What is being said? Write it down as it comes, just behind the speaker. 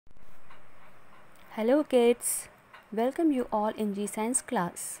Hello kids, welcome you all in the science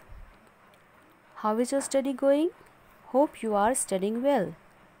class. How is your study going? Hope you are studying well.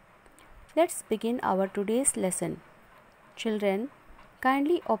 Let's begin our today's lesson. Children,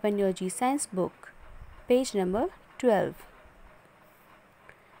 kindly open your G Science book, page number 12.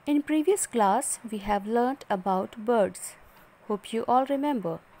 In previous class, we have learnt about birds. Hope you all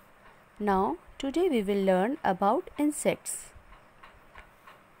remember. Now, today we will learn about insects.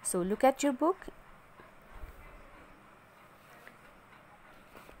 So look at your book.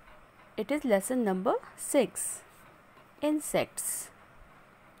 It is lesson number 6. Insects.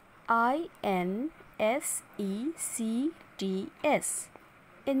 I-N-S-E-C-T-S.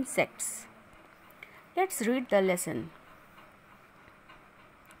 Insects. Let's read the lesson.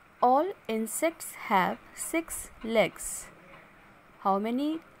 All insects have 6 legs. How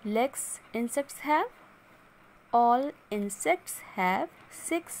many legs insects have? All insects have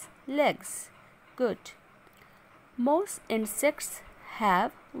 6 legs. Good. Most insects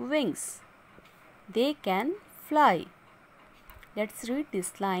have wings. They can fly. Let's read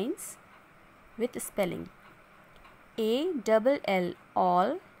these lines with spelling. A-double-L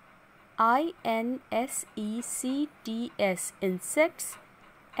all, I-N-S-E-C-T-S insects,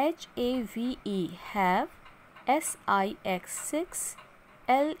 H-A-V-E have, S-I-X 6,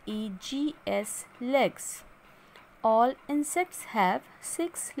 L-E-G-S legs. All insects have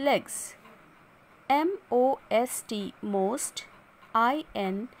 6 legs. M-O-S-T most,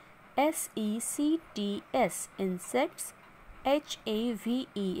 I-N-S-E-C-T-S insects,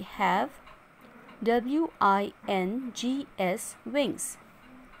 H-A-V-E have, W-I-N-G-S wings.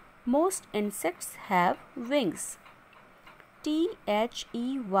 Most insects have wings.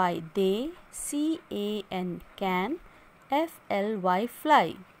 T-H-E-Y they, C-A-N can, F-L-Y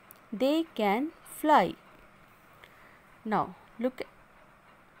fly. They can fly. Now look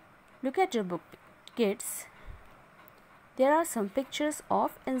at your book, kids. There are some pictures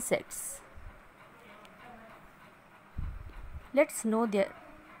of insects. Let's know their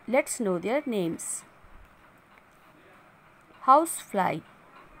names. Housefly,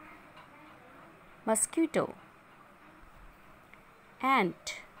 mosquito,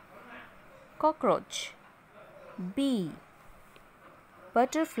 ant, cockroach, bee,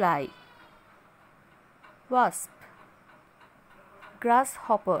 butterfly, wasp,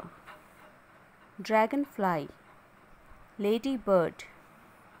 grasshopper, dragonfly, ladybird,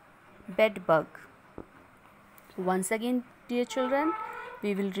 bedbug. Once again, dear children,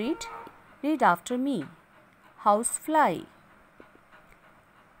 we will read after me. Housefly,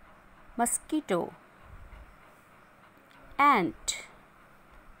 mosquito, ant,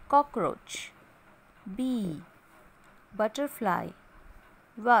 cockroach, bee, butterfly,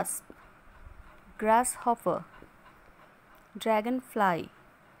 wasp, grasshopper, dragonfly,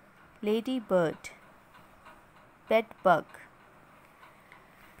 ladybird, bedbug.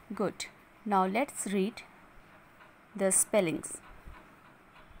 Good. Now let's read the spellings.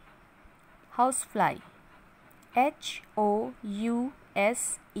 Housefly, H-O-U-S-E-F-L-Y,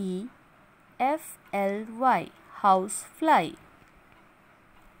 housefly.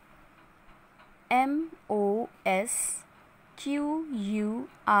 M-O-S-Q-U-I-T-O,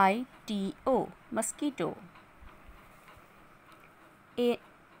 mosquito.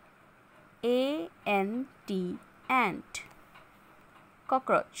 A-N-T, ant.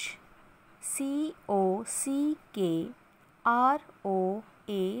 Cockroach,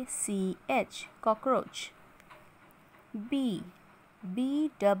 C-O-C-K-R-O-A-C-H, cockroach. Bee,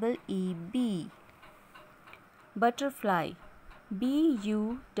 B-double-E, butterfly,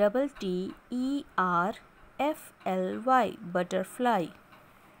 B-U-T-T-E-R-F-L-Y, butterfly.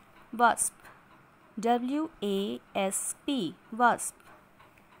 Wasp, W-A-S-P, wasp.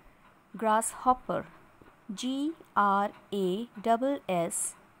 Grasshopper,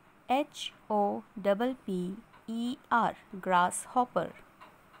 G-R-A-S-S-H-O-P-P-E-R, grasshopper.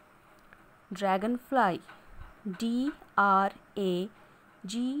 Dragonfly,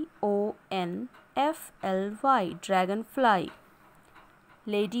 D-R-A-G-O-N-F-L-Y, dragonfly.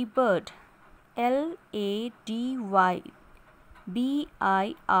 Ladybird, L-A-D-Y-B-I-R-D,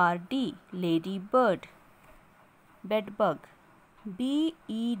 ladybird. Bedbug,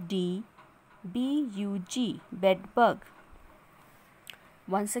 B-E-D-B-U-G, bedbug.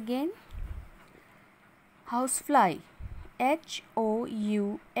 Once again, housefly,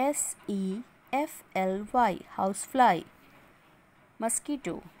 H-O-U-S-E-F-L-Y, housefly.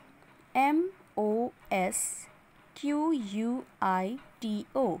 Mosquito, M-O-S-Q-U-I-T-O,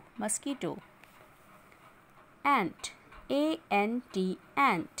 mosquito. Ant, A-N-T,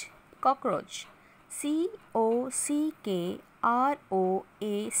 ant. Cockroach, C-O-C-K R-O-A-C-H,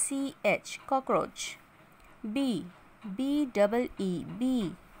 cockroach. B, B-double-E,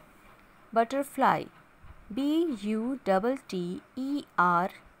 bee. Butterfly, B-U-T-T-E-R-F-L-Y,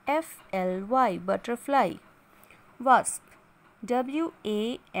 butterfly. Wasp,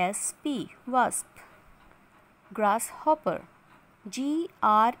 W-A-S-P, wasp. Grasshopper, G-R-A-S-S-H-O-P-P-E-R,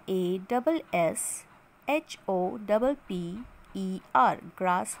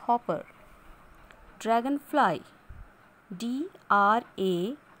 grasshopper. Dragonfly,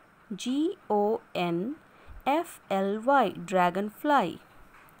 D-R-A-G-O-N-F-L-Y, dragonfly.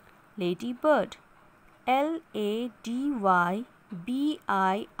 Ladybird, L-A-D-Y-B-I-R-D,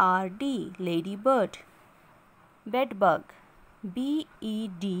 ladybird. Bedbug,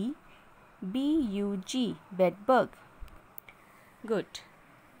 B-E-D-B-U-G, bedbug. Good.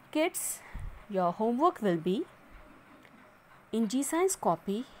 Kids, your homework will be in G-Science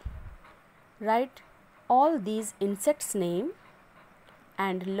copy, write all these insects' name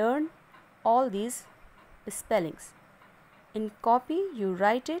and learn all these spellings. In copy, you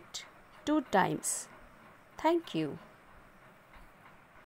write it 2 times. Thank you.